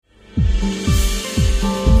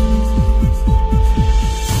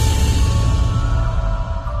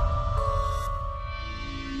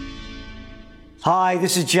Hi,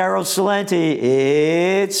 this is Gerald Celente.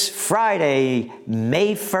 It's Friday,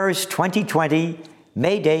 May 1st, 2020.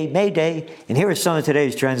 May Day. And here are some of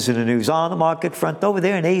today's trends in the news on the market front over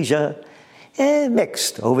there in Asia.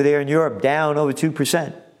 Mixed. Over there in Europe, down over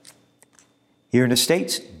 2%. Here in the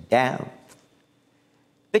States, down.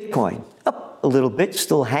 Bitcoin, up a little bit,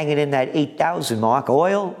 still hanging in that 8,000 mark.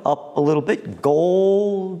 Oil, up a little bit.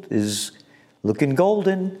 Gold is looking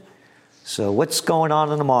golden. So what's going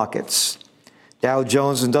on in the markets? Dow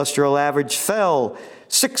Jones Industrial Average fell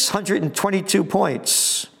 622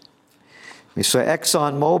 points. We saw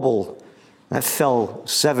ExxonMobil, that fell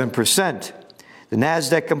 7%. The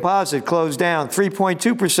NASDAQ Composite closed down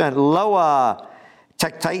 3.2% lower.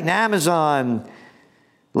 Tech titan Amazon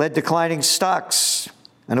led declining stocks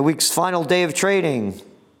on the week's final day of trading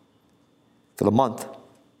for the month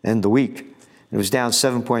and the week. It was down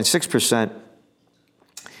 7.6%,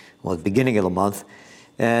 well, at the beginning of the month.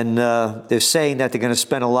 And they're saying that they're going to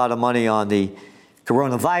spend a lot of money on the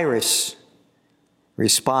coronavirus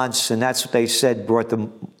response, and that's what they said brought the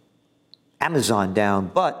Amazon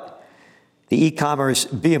down. But the e-commerce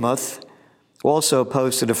behemoth also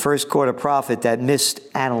posted a first quarter profit that missed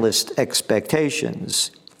analyst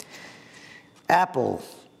expectations. Apple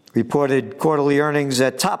reported quarterly earnings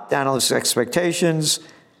that topped analyst expectations,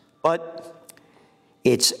 but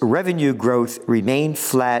its revenue growth remained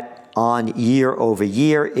flat on year over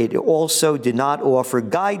year. It also did not offer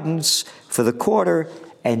guidance for the quarter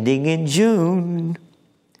ending in June.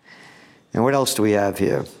 And what else do we have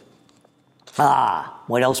here?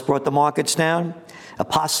 What else brought the markets down? A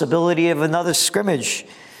possibility of another scrimmage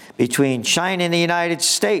between China and the United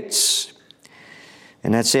States.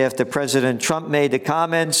 And that's after President Trump made the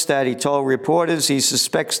comments that he told reporters he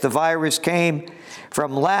suspects the virus came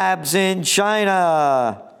from labs in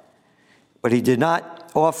China. But he did not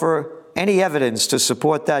offer any evidence to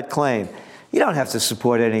support that claim. You don't have to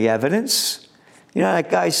support any evidence. You know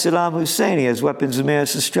that guy Saddam Hussein, he has weapons of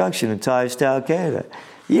mass destruction and ties to Al-Qaeda.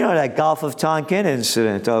 You know that Gulf of Tonkin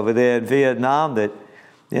incident over there in Vietnam that,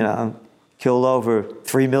 killed over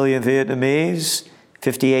 3 million Vietnamese,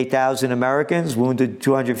 58,000 Americans, wounded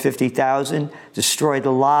 250,000, destroyed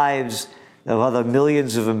the lives of other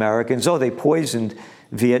millions of Americans. Oh, they poisoned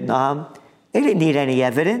Vietnam. They didn't need any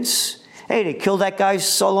evidence. Hey, they killed that guy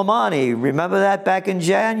Soleimani. Remember that back in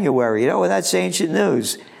January? Well, that's ancient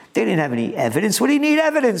news. They didn't have any evidence. What do you need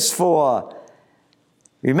evidence for?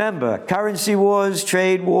 Remember, currency wars,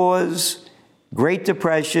 trade wars, Great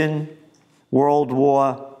Depression, World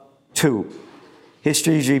War II.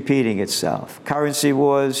 History is repeating itself. Currency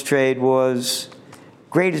wars, trade wars,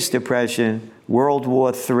 Greatest Depression, World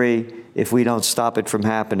War III, if we don't stop it from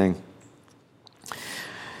happening.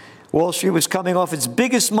 Wall Street was coming off its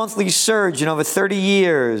biggest monthly surge in over 30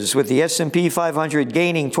 years, with the S&P 500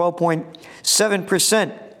 gaining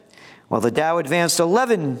 12.7%, while the Dow advanced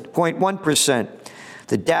 11.1%.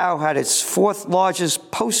 The Dow had its fourth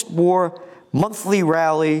largest post-war monthly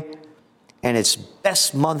rally and its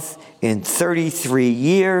best month in 33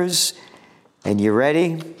 years. And you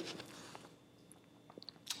ready?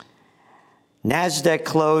 NASDAQ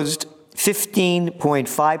closed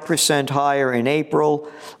 15.5% higher in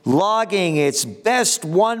April, logging its best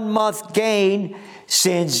one-month gain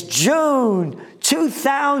since June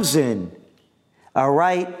 2000. All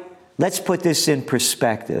right, let's put this in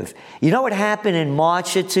perspective. You know what happened in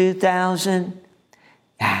March of 2000?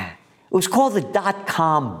 It was called the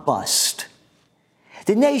dot-com bust.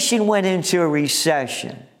 The nation went into a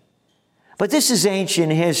recession. But this is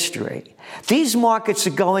ancient history. These markets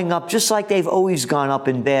are going up just like they've always gone up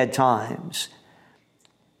in bad times.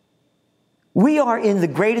 We are in the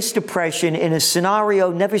greatest depression in a scenario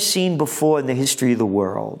never seen before in the history of the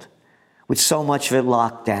world, with so much of it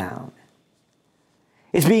locked down.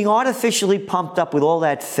 It's being artificially pumped up with all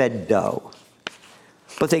that Fed dough.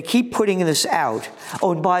 But they keep putting this out.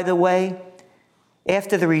 Oh, and by the way,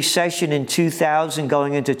 after the recession in 2000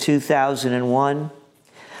 going into 2001,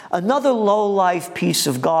 another low-life piece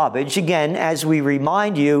of garbage, again, as we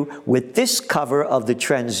remind you with this cover of the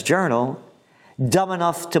Trends Journal, dumb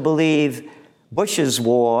enough to believe Bush's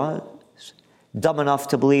war, dumb enough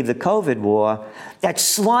to believe the COVID war, that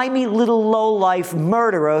slimy little low-life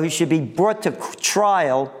murderer who should be brought to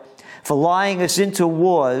trial for lying us into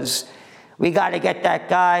wars. We got to get that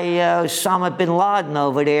guy Osama bin Laden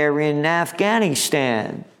over there in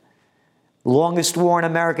Afghanistan. Longest war in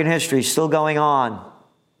American history, still going on.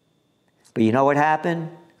 But you know what happened?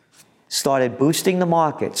 Started boosting the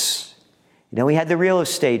markets. We had the real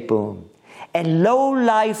estate boom. And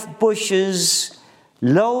low-life Bush's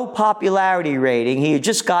low popularity rating, he had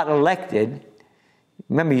just got elected.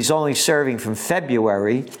 Remember, he's only serving from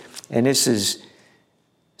February, and this is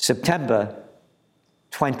September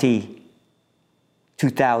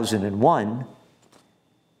 2001,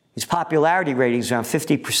 his popularity ratings around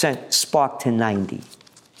 50% sparked to 90.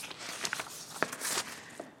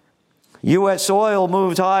 U.S. oil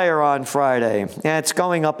moved higher on Friday. Yeah, it's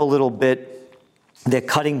going up a little bit. They're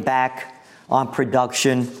cutting back on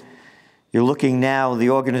production. You're looking now, the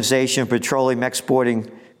Organization of Petroleum Exporting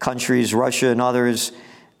Countries, Russia and others,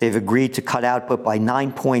 they've agreed to cut output by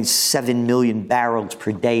 9.7 million barrels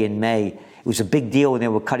per day in May. It was a big deal when they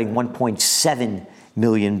were cutting 1.7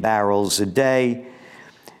 million barrels a day.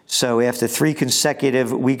 So after 3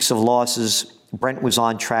 consecutive weeks of losses, Brent was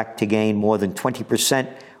on track to gain more than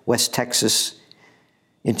 20%. West Texas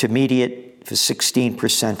Intermediate for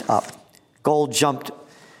 16% up. Gold jumped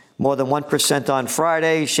more than 1% on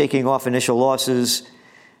Friday, shaking off initial losses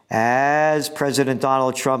as President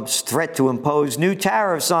Donald Trump's threat to impose new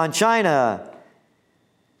tariffs on China.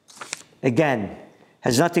 Again,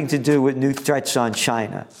 has nothing to do with new threats on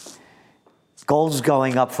China. Gold's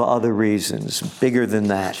going up for other reasons, bigger than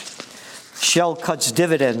that. Shell cuts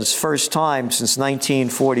dividends, first time since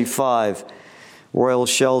 1945. Royal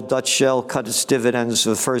Shell, Dutch Shell, cut its dividends for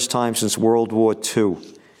the first time since World War II.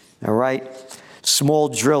 All right? Small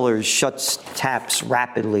drillers shut taps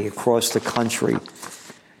rapidly across the country.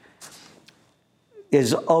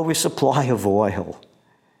 There's oversupply of oil.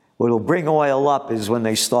 What will bring oil up is when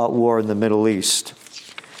they start war in the Middle East.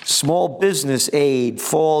 Small business aid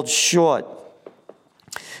falls short.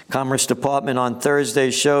 Commerce Department on Thursday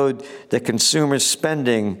showed that consumer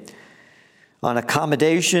spending on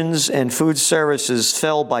accommodations and food services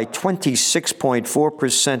fell by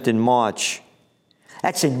 26.4% in March.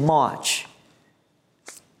 That's in March.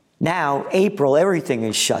 Now, April, everything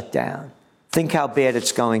is shut down. Think how bad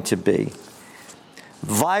it's going to be.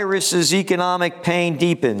 Virus's economic pain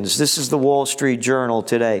deepens. This is the Wall Street Journal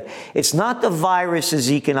today. It's not the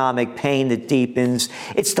virus's economic pain that deepens.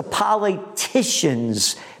 It's the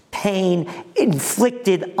politicians' pain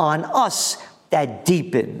inflicted on us that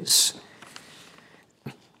deepens.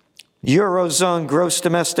 Eurozone gross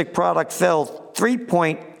domestic product fell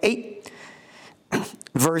 3.8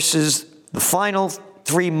 versus the final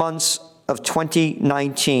 3 months of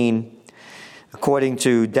 2019, according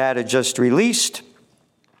to data just released.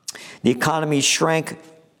 The economy shrank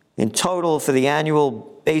in total for the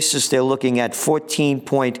annual basis. They're looking at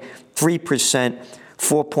 14.3%,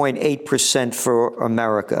 4.8% for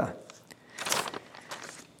America.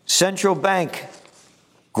 Central bank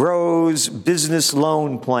grows business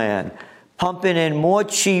loan plan, pumping in more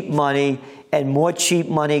cheap money and more cheap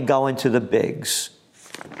money going to the bigs.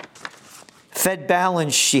 Fed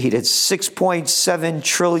balance sheet at $6.7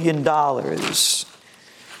 trillion.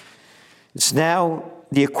 It's now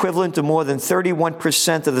the equivalent to more than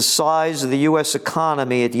 31% of the size of the U.S.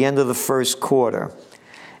 economy at the end of the first quarter,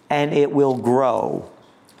 and it will grow.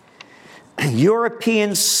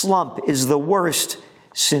 European slump is the worst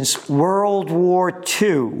since World War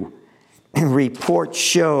II, report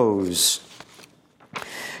shows.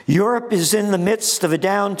 Europe is in the midst of a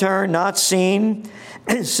downturn not seen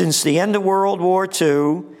since the end of World War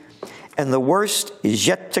II, and the worst is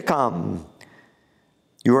yet to come.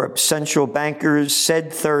 Europe's central bankers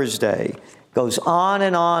said Thursday. Goes on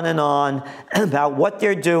and on and on about what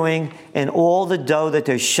they're doing and all the dough that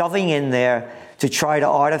they're shoving in there to try to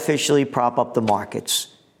artificially prop up the markets.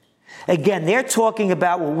 Again, they're talking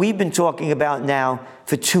about what we've been talking about now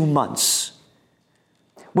for 2 months.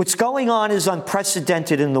 What's going on is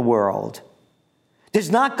unprecedented in the world.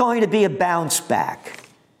 There's not going to be a bounce back.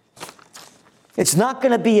 It's not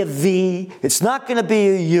going to be a V. It's not going to be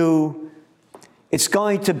a U. It's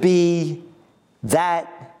going to be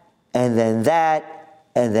that, and then that,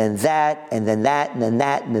 and then that, and then that, and then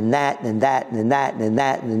that, and then that, and then that, and then that, and then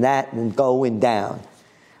that, and then that, and going down.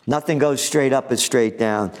 Nothing goes straight up and straight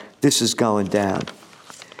down. This is going down.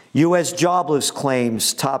 U.S. jobless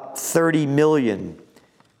claims top 30 million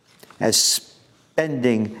as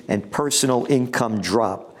spending and personal income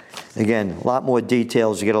drop. Again, a lot more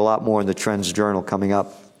details. You get a lot more in the Trends Journal coming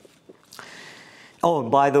up. Oh,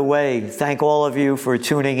 and by the way, thank all of you for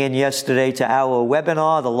tuning in yesterday to our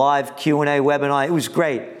webinar, the live Q&A webinar. It was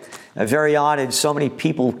great. I'm very honored. So many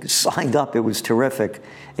people signed up. It was terrific.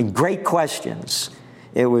 And great questions.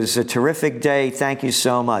 It was a terrific day. Thank you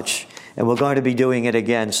so much. And we're going to be doing it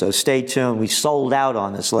again, so stay tuned. We sold out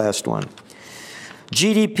on this last one.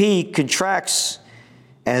 GDP contracts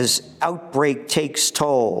as outbreak takes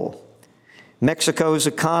toll. Mexico's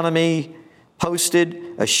economy posted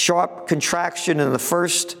a sharp contraction in the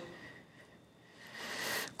first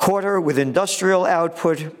quarter, with industrial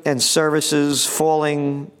output and services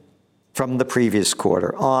falling from the previous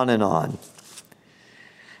quarter, on and on.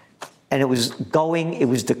 and it was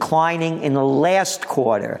declining in the last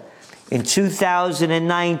quarter. In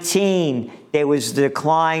 2019, there was the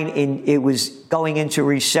decline it was going into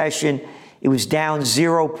recession. It was down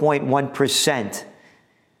 0.1%.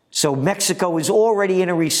 So Mexico was already in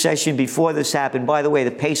a recession before this happened. By the way,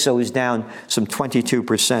 the peso is down some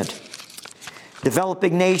 22%.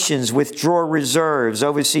 Developing nations withdraw reserves,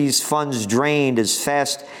 overseas funds drained as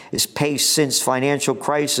fast as pace since financial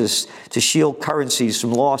crisis to shield currencies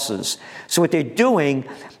from losses. So what they're doing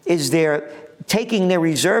is they're taking their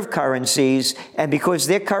reserve currencies, and because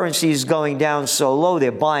their currency is going down so low,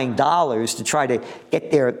 they're buying dollars to try to get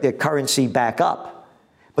their currency back up.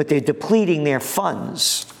 But they're depleting their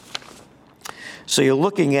funds. So you're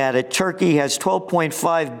looking at it. Turkey has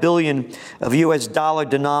 $12.5 billion of U.S.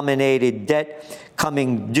 dollar-denominated debt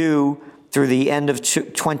coming due through the end of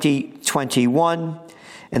 2021,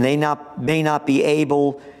 and they may not be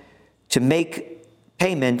able to make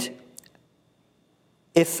payment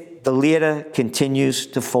if the lira continues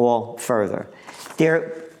to fall further.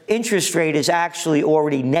 Their interest rate is actually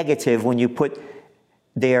already negative when you put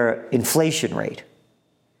their inflation rate.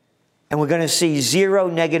 And we're going to see zero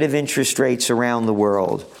negative interest rates around the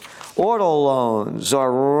world. Auto loans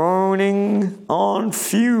are running on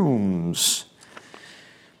fumes.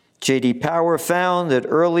 J.D. Power found that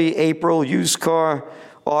early April used car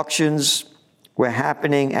auctions were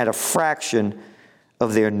happening at a fraction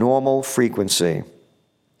of their normal frequency.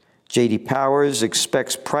 J.D. Powers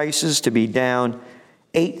expects prices to be down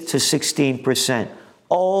 8 to 16%.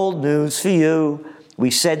 Old news for you.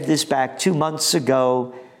 We said this back 2 months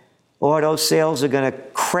ago. Auto sales are going to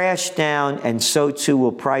crash down, and so too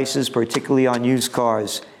will prices, particularly on used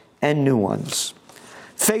cars and new ones.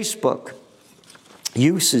 Facebook.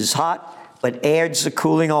 Use is hot, but ads are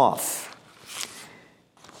cooling off.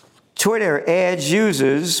 Twitter adds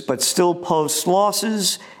users, but still posts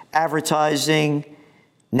losses. Advertisers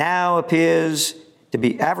now appear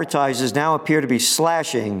to be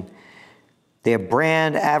slashing their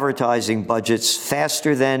brand advertising budgets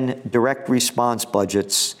faster than direct response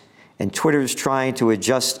budgets, and Twitter is trying to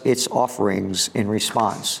adjust its offerings in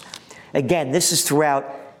response. Again, this is throughout.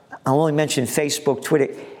 I only mentioned Facebook,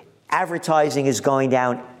 Twitter. Advertising is going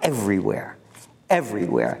down everywhere,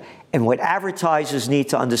 everywhere. And what advertisers need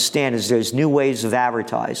to understand is there's new ways of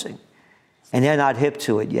advertising, and they're not hip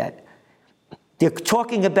to it yet. They're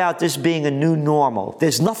talking about this being a new normal.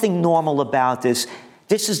 There's nothing normal about this.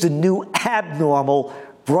 This is the new abnormal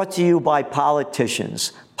brought to you by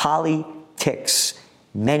politicians. Politics.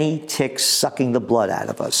 Many ticks sucking the blood out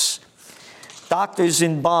of us. Doctors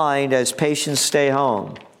in bind as patients stay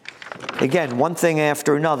home. Again, one thing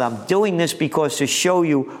after another. I'm doing this because to show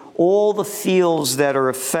you all the fields that are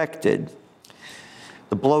affected.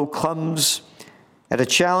 The blow comes at a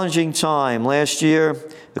challenging time. Last year,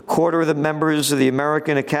 a quarter of the members of the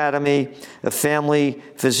American Academy of Family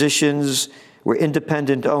Physicians were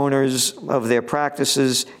independent owners of their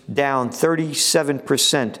practices, down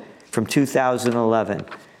 37% from 2011.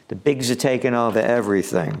 The bigs are taking over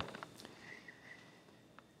everything.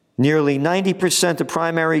 Nearly 90% of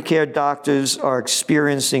primary care doctors are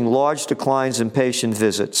experiencing large declines in patient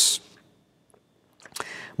visits.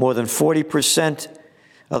 More than 40%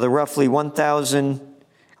 of the roughly 1,000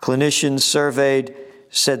 clinicians surveyed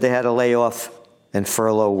said they had to lay off and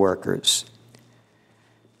furlough workers.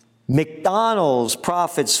 McDonald's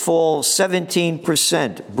profits fall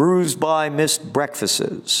 17%, bruised by missed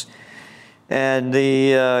breakfasts. And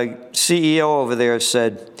the CEO over there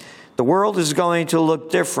said, the world is going to look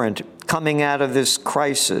different coming out of this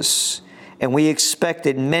crisis, and we expect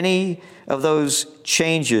that many of those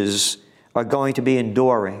changes are going to be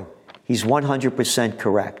enduring. He's 100%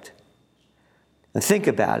 correct. And think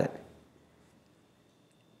about it.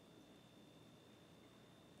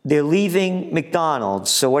 They're leaving McDonald's,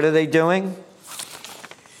 so what are they doing?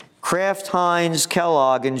 Kraft, Heinz,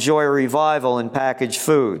 Kellogg enjoy a revival in packaged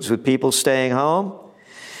foods, with people staying home.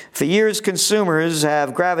 For years, consumers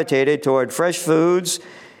have gravitated toward fresh foods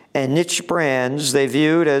and niche brands they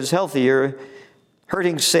viewed as healthier,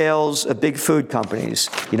 hurting sales of big food companies.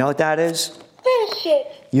 You know what that is?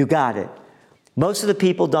 You got it. Most of the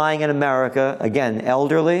people dying in America, again,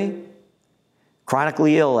 elderly,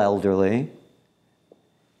 chronically ill elderly,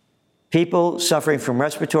 people suffering from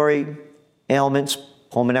respiratory ailments,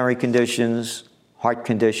 pulmonary conditions, heart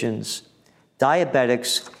conditions,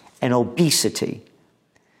 diabetics, and obesity.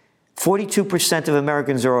 42% of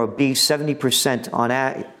Americans are obese, 70%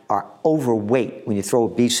 are overweight when you throw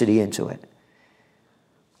obesity into it.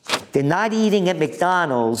 They're not eating at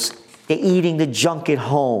McDonald's, they're eating the junk at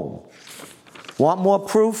home. Want more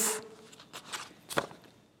proof?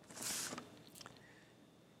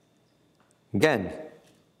 Again,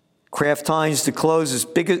 Kraft Heinz disclosed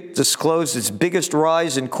its biggest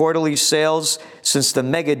rise in quarterly sales since the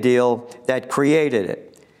mega deal that created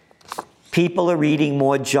it. People are eating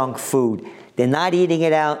more junk food. They're not eating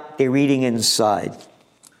it out, they're eating inside.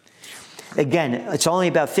 Again, it's only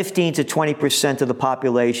about 15 to 20% of the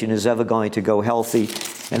population is ever going to go healthy,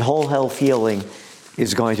 and whole health healing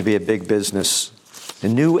is going to be a big business. The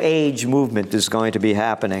new age movement is going to be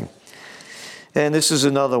happening. And this is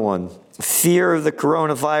another one. Fear of the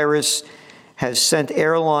coronavirus has sent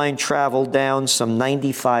airline travel down some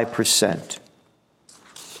 95%.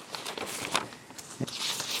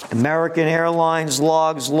 American Airlines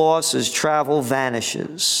logs loss as travel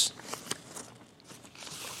vanishes.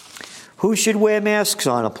 Who should wear masks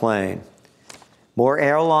on a plane? More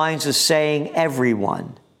airlines are saying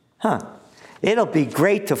everyone. It'll be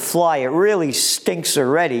great to fly. It really stinks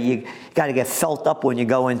already. You got to get felt up when you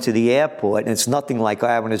go into the airport, and it's nothing like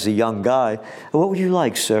I when as a young guy. What would you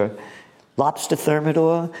like, sir? Lobster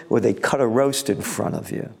thermidor? Or they cut a roast in front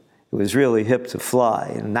of you. It was really hip to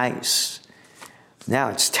fly and nice. Now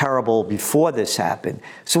it's terrible before this happened.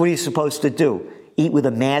 So what are you supposed to do? Eat with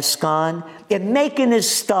a mask on? They're making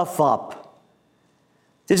this stuff up.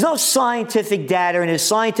 There's no scientific data, and there's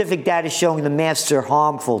scientific data showing the masks are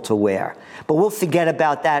harmful to wear. But we'll forget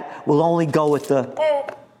about that. We'll only go with the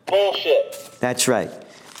bullshit. That's right.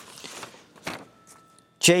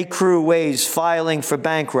 J. Crew weighs filing for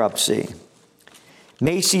bankruptcy.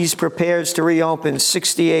 Macy's prepares to reopen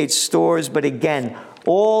 68 stores, but again,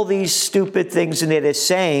 all these stupid things in there, they're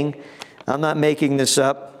saying, I'm not making this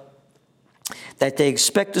up, that they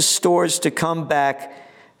expect the stores to come back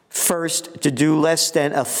first to do less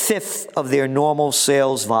than a fifth of their normal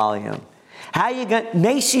sales volume.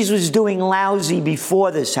 Macy's was doing lousy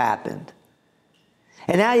before this happened.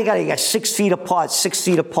 And now you got 6 feet apart, 6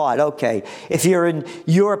 feet apart. Okay, if you're in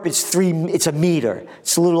Europe, it's a meter.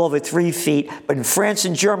 It's a little over 3 feet. But in France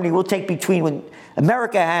and Germany, we'll take between what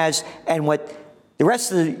America has and what the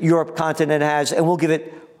rest of the Europe continent has, and we'll give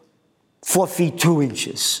it 4 feet 2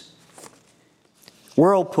 inches.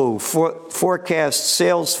 Whirlpool forecasts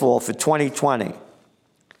sales fall for 2020.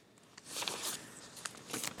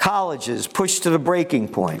 Colleges pushed to the breaking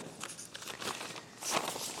point.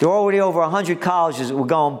 There are already over 100 colleges that were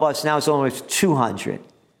going bust. Now it's almost 200.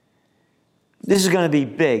 This is going to be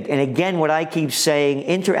big. And again, what I keep saying,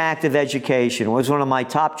 interactive education was one of my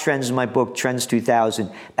top trends in my book, Trends 2000,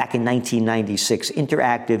 back in 1996,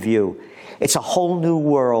 interactive view. It's a whole new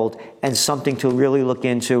world and something to really look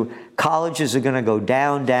into. Colleges are going to go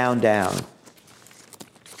down, down, down.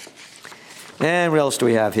 And what else do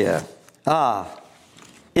we have here?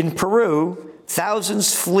 In Peru,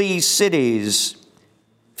 thousands flee cities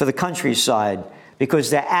for the countryside because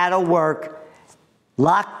they're out of work,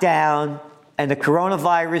 locked down, and the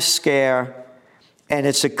coronavirus scare, and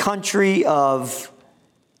it's a country of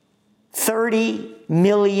 30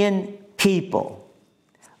 million people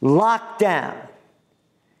locked down.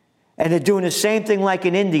 And they're doing the same thing like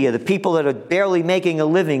in India, the people that are barely making a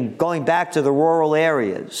living going back to the rural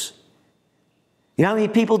areas. You know how many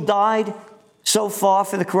people died so far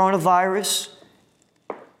for the coronavirus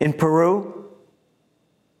in Peru?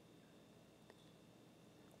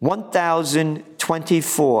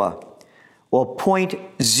 1,024, or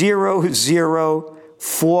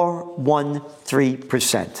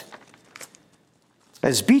 0.00413%.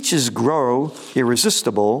 As beaches grow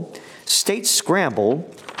irresistible, states scramble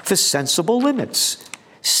for sensible limits.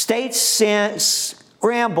 States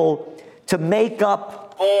scramble to make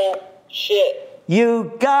up bullshit.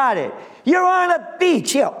 You got it. You're on a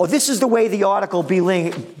beach. Yeah. Oh, this is the way the article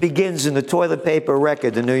begins in the toilet paper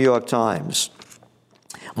record, the New York Times.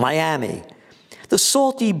 Miami. The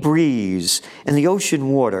salty breeze and the ocean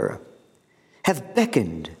water have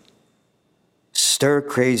beckoned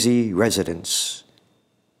stir-crazy residents.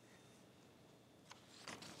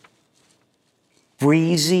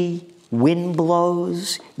 Breezy, wind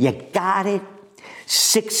blows, you got it.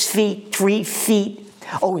 6 feet, 3 feet.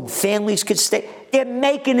 Oh, and families could stay. They're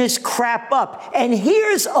making this crap up. And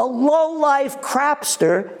here's a low-life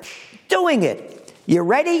crapster doing it. You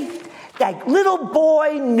ready? That little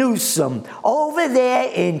boy Newsom over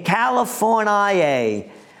there in California.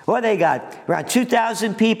 What they got? Around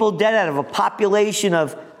 2,000 people dead out of a population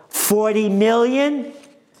of 40 million?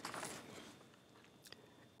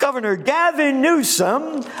 Governor Gavin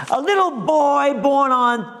Newsom, a little boy born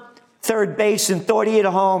on third base and thought he hit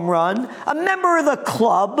a home run, a member of the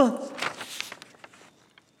club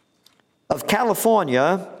of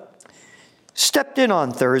California, stepped in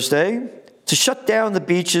on Thursday to shut down the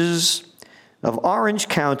beaches of Orange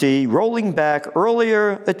County, rolling back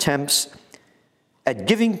earlier attempts at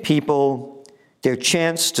giving people their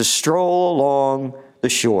chance to stroll along the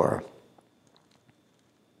shore.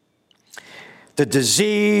 The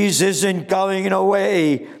disease isn't going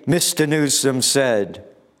away, Mr. Newsom said.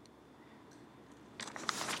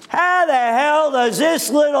 How the hell does this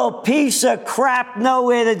little piece of crap know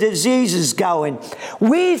where the disease is going?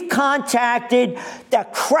 We've contacted the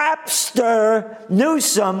crapster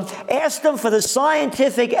Newsom, asked him for the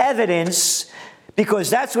scientific evidence, because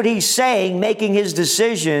that's what he's saying, making his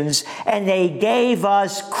decisions, and they gave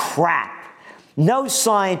us crap. No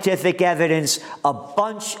scientific evidence, a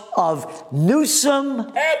bunch of Newsom.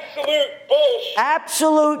 Absolute bullshit.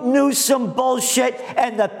 Absolute Newsom bullshit,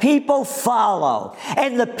 and the people follow.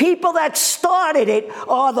 And the people that started it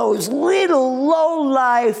are those little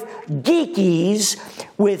low-life geekies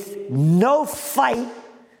with no fight.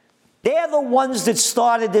 They're the ones that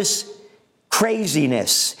started this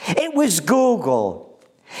craziness. It was Google.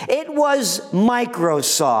 It was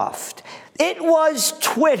Microsoft. It was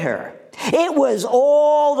Twitter. It was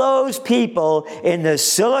all those people in the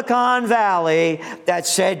Silicon Valley that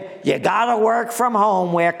said, you gotta work from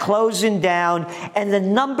home, we're closing down. And the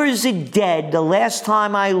numbers are dead. The last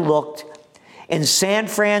time I looked in San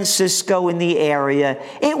Francisco, in the area,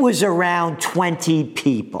 it was around 20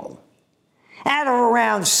 people. Out of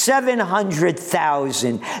around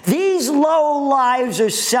 700,000. These low lives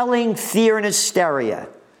are selling fear and hysteria.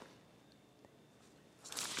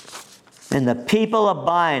 And the people are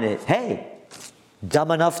buying it. Hey,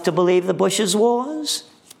 dumb enough to believe the Bush's wars?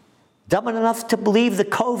 Dumb enough to believe the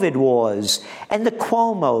COVID wars, and the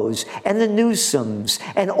Cuomos, and the Newsoms,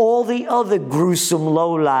 and all the other gruesome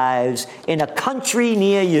lowlives in a country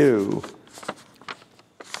near you.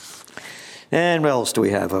 And what else do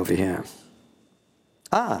we have over here?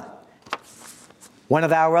 One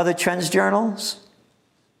of our other trends journals,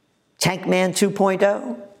 Tankman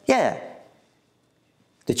 2.0. Yeah.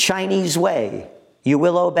 The Chinese way, you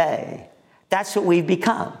will obey. That's what we've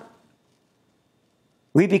become.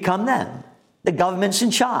 We become them. The government's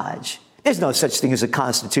in charge. There's no such thing as a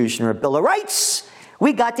Constitution or a Bill of Rights.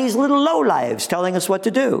 We got these little lowlives telling us what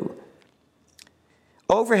to do.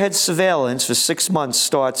 Overhead surveillance for 6 months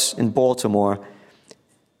starts in Baltimore.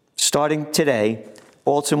 Starting today,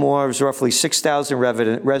 Baltimore's roughly 6,000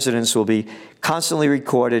 residents will be constantly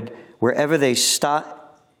recorded wherever they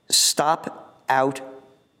stop out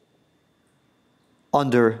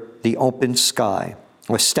under the open sky,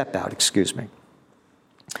 or step out, excuse me.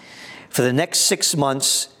 For the next 6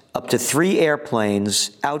 months, up to 3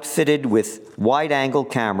 airplanes outfitted with wide-angle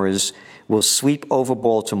cameras will sweep over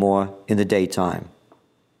Baltimore in the daytime.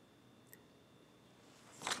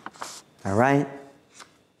 All right?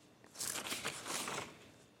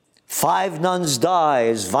 5 nuns die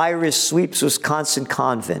as virus sweeps Wisconsin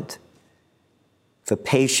convent for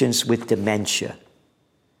patients with dementia.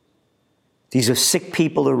 These are sick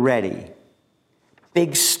people already.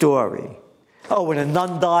 Big story. Oh, when a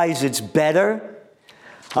nun dies, it's better?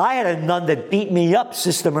 I had a nun that beat me up,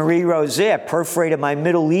 Sister Marie Rosaire, perforated my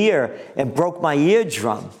middle ear and broke my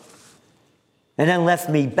eardrum, and then left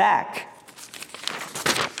me back.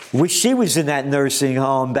 Wish she was in that nursing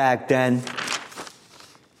home back then.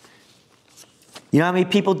 You know how many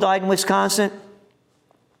people died in Wisconsin?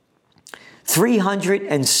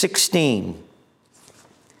 316.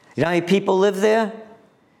 You know how many people live there?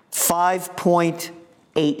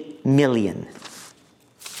 5.8 million.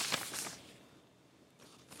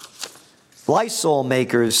 Lysol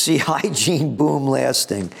makers see hygiene boom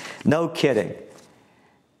lasting. No kidding.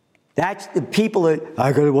 That's the people that,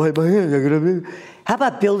 I gotta wipe my hands, How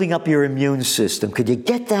about building up your immune system? Could you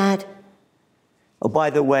get that? Oh, by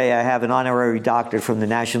the way, I have an honorary doctorate from the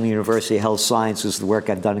National University of Health Sciences, the work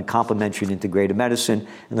I've done in complementary and integrative medicine.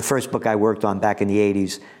 And the first book I worked on back in the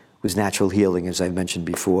 80s was Natural Healing, as I mentioned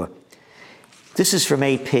before. This is from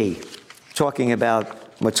AP, talking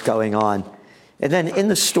about what's going on. And then in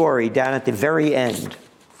the story, down at the very end,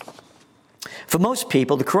 for most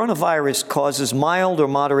people, the coronavirus causes mild or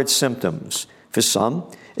moderate symptoms. For some,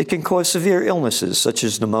 it can cause severe illnesses, such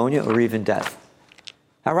as pneumonia or even death.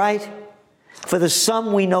 All right? For the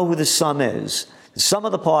sum, we know who the sum is. The sum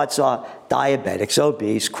of the parts are diabetics,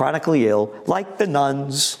 obese, chronically ill, like the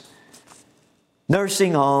nuns,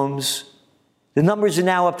 nursing homes. The numbers are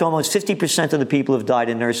now up to almost 50% of the people have died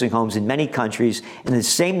in nursing homes in many countries, and the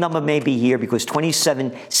same number may be here because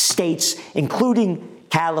 27 states, including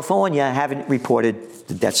California, haven't reported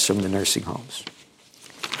the deaths from the nursing homes.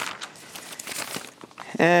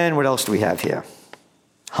 And what else do we have here?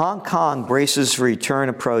 Hong Kong braces for return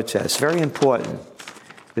of protests. Very important.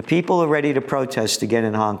 The people are ready to protest again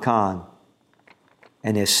in Hong Kong.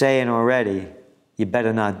 And they're saying already, you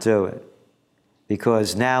better not do it.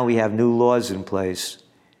 because now we have new laws in place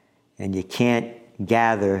and you can't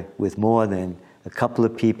gather with more than a couple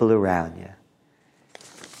of people around you.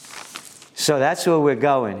 So that's where we're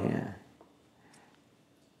going here.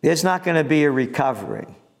 There's not going to be a recovery.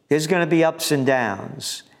 There's going to be ups and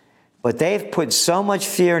downs. But they've put so much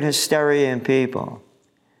fear and hysteria in people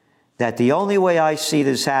that the only way I see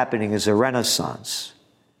this happening is a renaissance.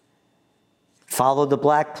 Follow the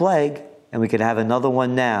Black Plague, and we could have another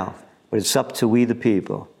one now. But it's up to we the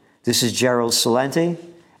people. This is Gerald Celente,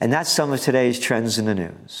 and that's some of today's trends in the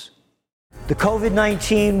news. The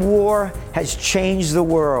COVID-19 war has changed the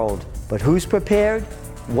world, but who's prepared?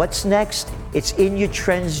 What's next? It's in your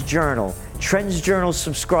Trends Journal. Trends Journal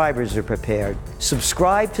subscribers are prepared.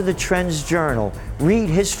 Subscribe to the Trends Journal. Read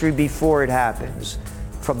history before it happens.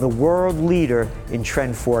 From the world leader in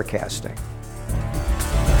trend forecasting.